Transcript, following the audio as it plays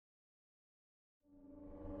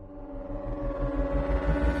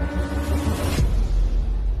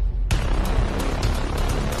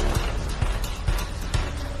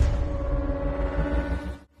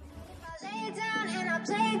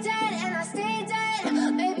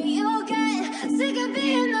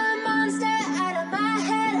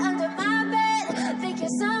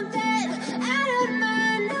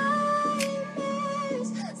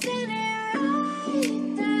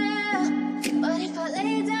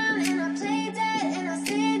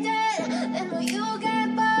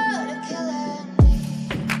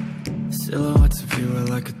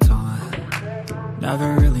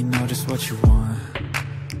Never really know just what you want.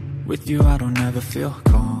 With you I don't ever feel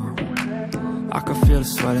calm. I can feel the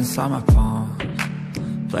sweat inside my palms.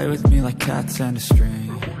 Play with me like cats and a string.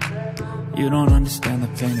 You don't understand the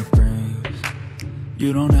pain it brings.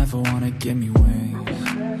 You don't ever wanna give me wings.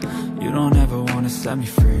 You don't ever wanna set me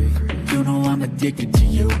free. You know I'm addicted to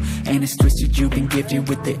you, and it's twisted, you've been gifted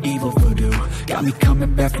with the evil voodoo. Got me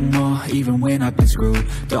coming back for more, even when I've been screwed.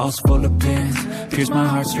 Dolls full of pins, pierce my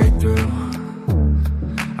heart straight through.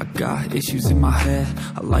 I got issues in my head,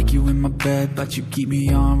 I like you in my bed, but you keep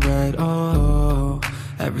me on red. Oh,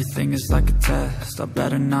 everything is like a test, I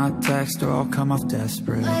better not text or I'll come off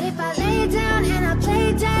desperate. But if I lay down and I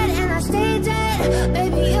play dead and I stay dead,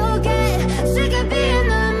 baby you'll get sick of being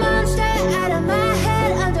the monster out of my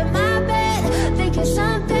head, under my bed, thinking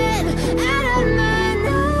something out of my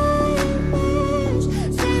nightmares,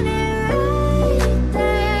 standing right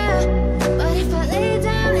there. But if I lay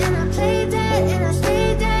down and I play dead and I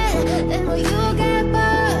stay dead, then will you get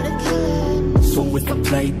bored of killing? So if I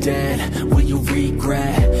play dead, will you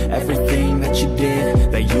regret everything that you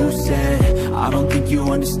did, that you said? I don't think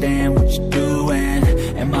you understand what you're doing,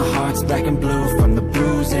 and my heart's black and blue from the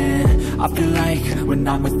bruising. I feel like when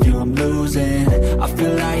I'm with you I'm losing. I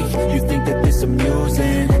feel like you think that this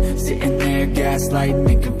amusing, sitting there gaslighting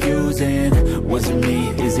and confusing. Was it me?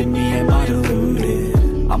 Is it me? Am I deluded?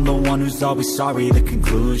 I'm the one who's always sorry, the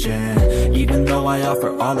conclusion, even though I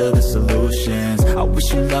offer all of the solutions. I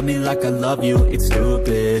wish you loved me like I love you, it's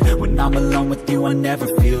stupid. When I'm alone with you I never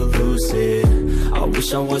feel lucid. I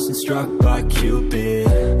wish I wasn't struck by Cupid.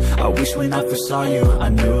 I wish when I first saw you I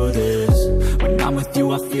knew this. When I'm with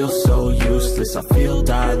you I feel so useless, I feel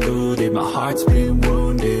diluted, my heart's been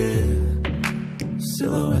wounded.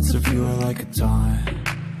 Silhouettes of you are like a taunt.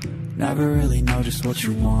 Never really know just what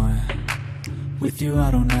you want. With you I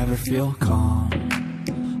don't ever feel calm.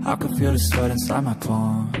 I can feel the sweat inside my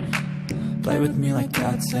palms. Play with me like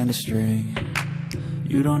cats and a string.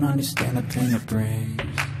 You don't understand the pain it brings.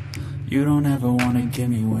 You don't ever wanna give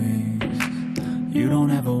me wings. You don't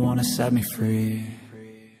ever wanna set me free.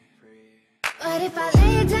 But if I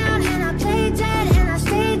lay down and I play dead and I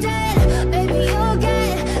stay dead, baby you'll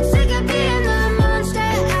get sick of being the monster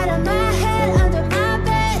out of my head, under my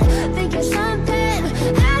bed, thinking something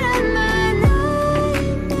out of my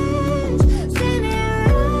nightmares, standing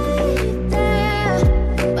right there.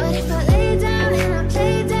 But if I lay down and I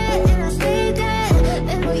play dead and I stay dead,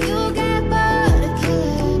 then will you get bored of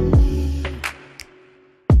killing me?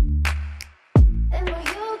 Then will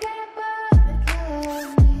you get bored of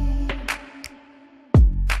killing me?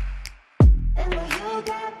 And will you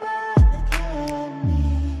get bored of killing me?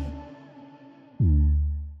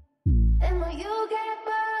 And will you get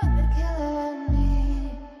bored of killing me?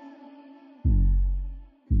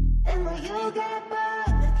 And will you get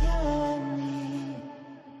bored of killing me?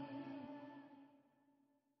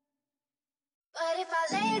 But if I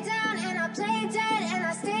lay down and I play dead and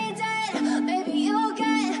I stay dead, baby you'll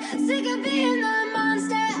get sick of being the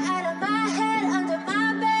monster out of my head, under my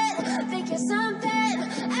bed, thinking something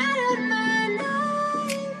out of my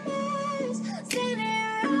nightmares,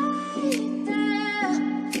 standing right there.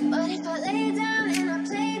 But if I lay down and I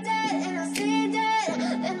play dead and I stay dead,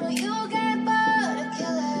 then will you get bored of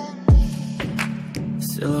killing me?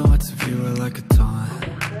 Silhouettes of you are like a taunt.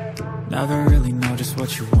 Never really know just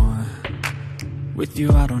what you want. With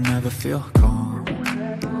you I don't ever feel calm.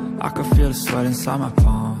 I can feel the sweat inside my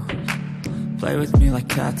palms. Play with me like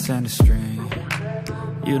cats and a string.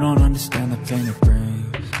 You don't understand the pain it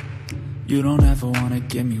brings. You don't ever wanna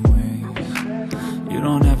give me wings. You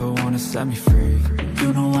don't ever wanna set me free.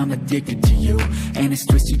 You know I'm addicted to you, and it's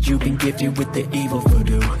twisted, you've been gifted with the evil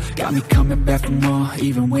voodoo. Got me coming back for more,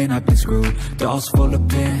 even when I've been screwed. Dolls full of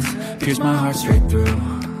pins, pierce my heart straight through.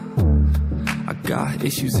 I got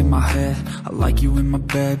issues in my head, I like you in my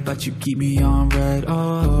bed, but you keep me on red.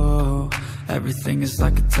 Oh, everything is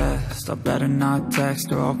like a test, I better not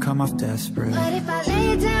text or I'll come off desperate. But if I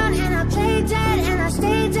lay down and I play dead and I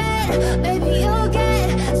stay dead, baby you'll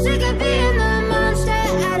get sick of being the monster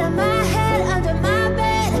out of my head, under my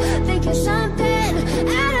bed, thinking something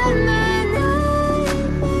out of my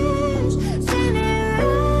nightmares, standing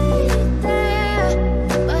right there.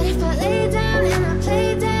 But if I lay down and I play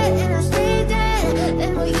dead and I stay dead,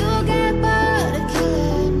 then will you get bored of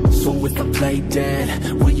killing me? So if I play dead,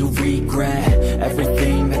 will you regret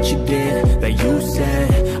everything that you did, that you said?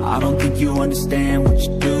 I don't think you understand what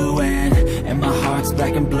you're doing, and my heart's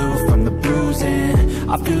black and blue from the bruising.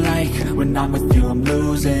 I feel like when I'm with you I'm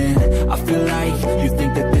losing. I feel like you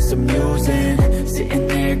think that this amusing, sitting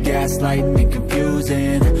there gaslighting and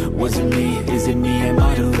confusing. Was it me? Is it me? Am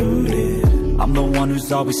I deluded? I'm the one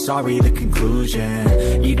who's always sorry, the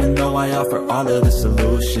conclusion. Even though I offer all of the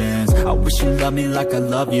solutions, I wish you loved me like I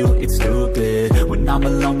love you, it's stupid. When I'm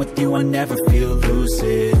alone with you, I never feel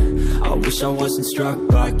lucid. I wish I wasn't struck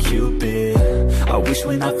by Cupid. I wish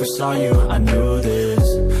when I first saw you, I knew this.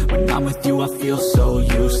 When I'm with you, I feel so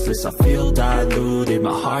useless. I feel diluted,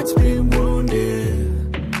 my heart's been wounded.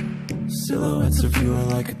 Silhouettes of you are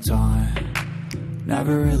like a taunt.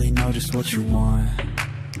 Never really know just what you want.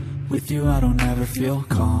 With you I don't ever feel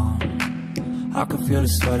calm. I can feel the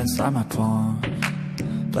sweat inside my palm.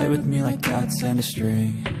 Play with me like cats and a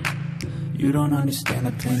string. You don't understand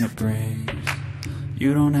the pain it brings.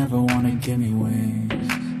 You don't ever wanna give me wings.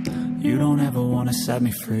 You don't ever wanna set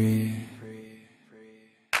me free.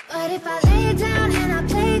 But if I lay down and I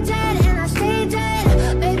play dead and I stay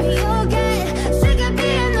dead, baby you'll get sick of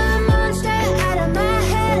being the monster out of my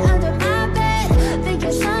head, under my bed,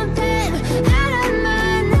 thinking something out of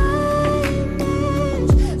my nightmares.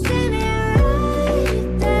 See me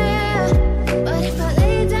right there. But if I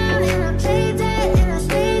lay down and I play dead and I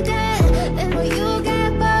stay dead, then will you get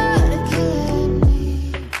bored of killing me?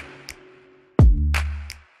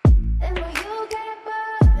 Then will you get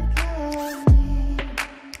bored of killing me?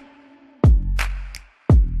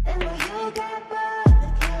 And will you get bored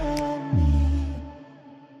of killing me?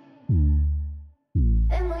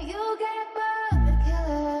 And will you get bored of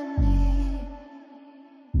killing me?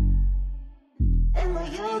 And will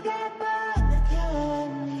you get bored of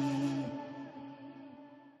killing me?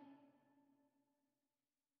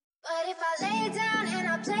 But if I lay down and I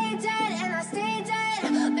play dead and I stay dead,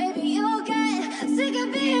 baby you'll get sick of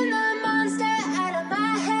being the monster out of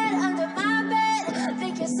my head, under my bed,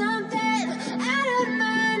 thinking something out of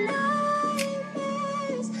my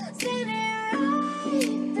nightmares. See me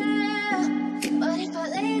right there. But if I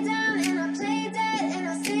lay down and I play dead and I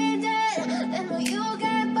stay dead, then will you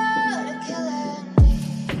get bored of killing me?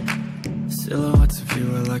 Silhouettes of you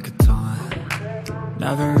are like a taunt.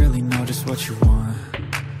 Never really know just what you want.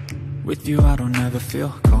 With you I don't ever feel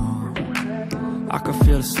calm. I can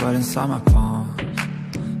feel the sweat inside my palms.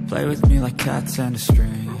 Play with me like cats and a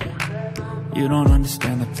string. You don't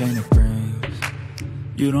understand the pain it brings.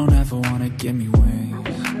 You don't ever wanna give me wings.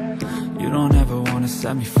 You don't ever wanna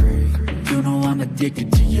set me free. You know I'm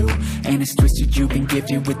addicted to you, and it's twisted you've been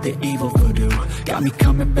gifted with the evil voodoo. Got me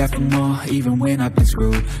coming back for more, even when I've been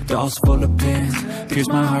screwed. Dolls full of pins, pierce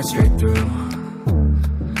my heart straight through.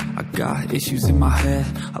 I got issues in my head,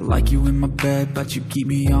 I like you in my bed, but you keep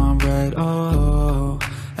me on red. Oh,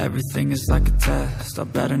 everything is like a test. I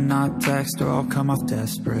better not text or I'll come off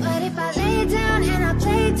desperate. But if I lay down and I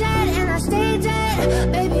play dead and I stay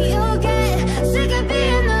dead, baby you'll get sick of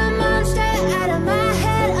being the monster out of my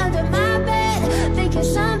head, under my bed, thinking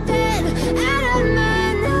something out of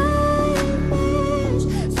my nightmares.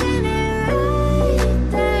 See me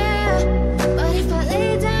right there. But if I lay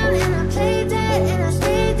down and I play dead and I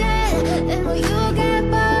stay dead, then will you get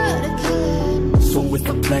bored of killing me? So if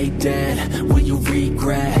I play dead, will you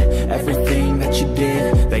regret everything that you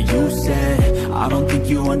did, that you said? I don't think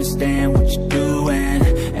you understand what you're doing,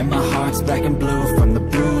 and my heart's black and blue from the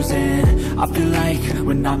bruising. I feel like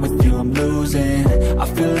when I'm with you I'm losing. I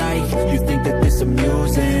feel like you think that this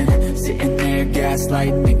amusing, sitting there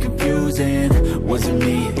gaslighting and confusing. Was it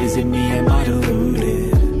me? Is it me? Am I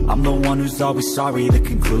deluded? I'm the one who's always sorry, the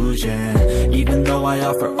conclusion. Even though I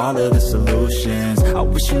offer all of the solutions, I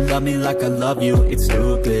wish you loved me like I love you, it's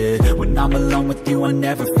stupid. When I'm alone with you, I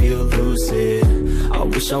never feel lucid. I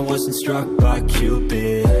wish I wasn't struck by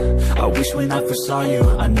Cupid. I wish when I first saw you,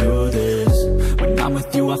 I knew this. When I'm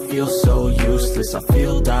with you, I feel so useless. I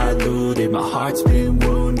feel diluted, my heart's been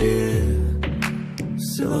wounded.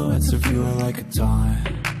 Silhouettes of you are like a taunt.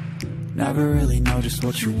 Never really know just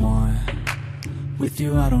what you want. With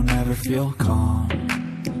you I don't ever feel calm.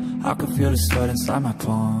 I can feel the sweat inside my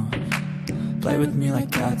palm. Play with me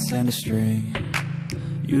like cats and a string.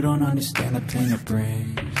 You don't understand the pain it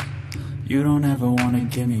brings. You don't ever wanna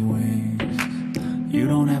give me wings. You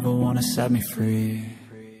don't ever wanna set me free.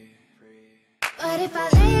 But if I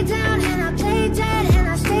lay down and I play dead and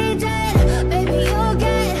I stay dead, baby you'll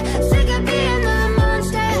get sick of being the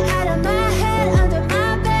monster out of my head, under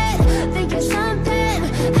my bed, thinking something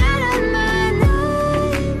out of my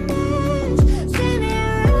nightmares. See me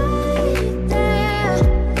right there.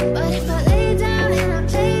 But if I lay down and I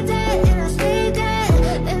play dead and I stay dead,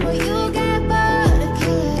 then will you get bored of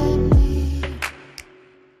killing me?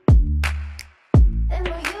 Then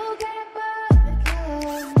will you get bored of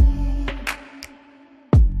killing me?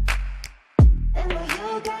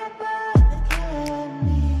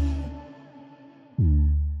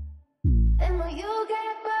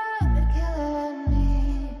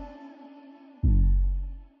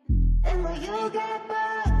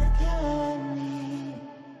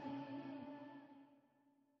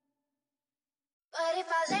 if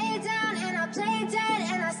I lay down and I play dead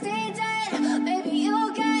and I stay dead, baby,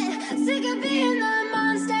 you'll get sick of being the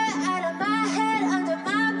monster out of my head, under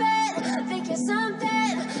my bed, thinking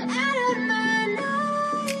something out of my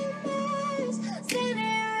nightmares,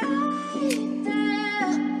 standing right there.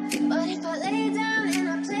 But if I lay down and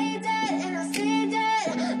I play dead and I stay dead,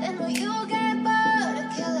 then will you get bored of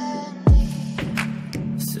killing me?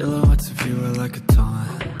 Silhouettes of you are like a taunt.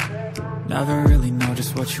 Never really know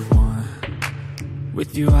just what you want.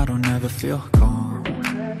 With you I don't ever feel calm.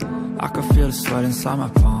 I can feel the sweat inside my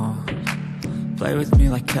palm. Play with me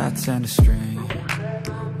like cats and a string.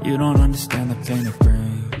 You don't understand the pain it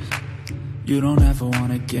brings. You don't ever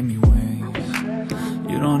wanna give me wings.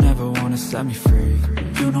 You don't ever wanna set me free.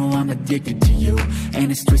 You know I'm addicted to you,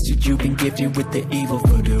 and it's twisted, you've been gifted with the evil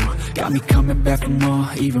voodoo. Got me coming back for more,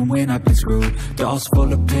 even when I've been screwed. Dolls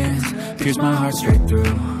full of pins, pierce my heart straight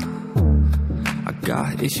through. I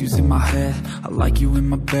got issues in my head, I like you in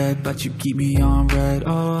my bed, but you keep me on red.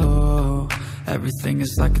 Oh, everything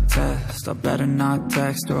is like a test, I better not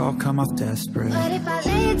text or I'll come off desperate. But if I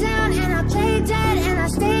lay down and I play dead and I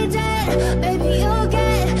stay dead, baby, you'll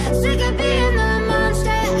get sick of being the monster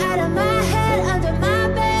out of my head, under my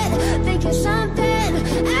bed, thinking something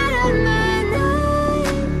out of my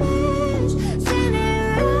nightmares,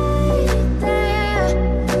 standing right there.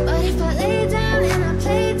 But if I lay down and I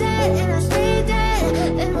play dead and I stay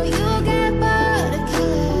dead, then will you get bored of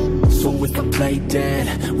killing me? So if I play dead,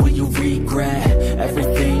 will you regret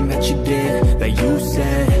everything that you did, that you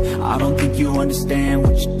said? I don't think you understand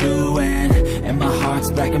what you're doing, and my heart's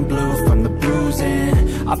black and blue from the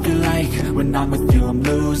bruising. I feel like when I'm with you I'm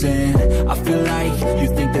losing. I feel like you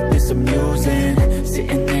think that this amusing,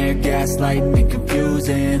 sitting there gaslighting and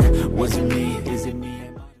confusing. Was it me?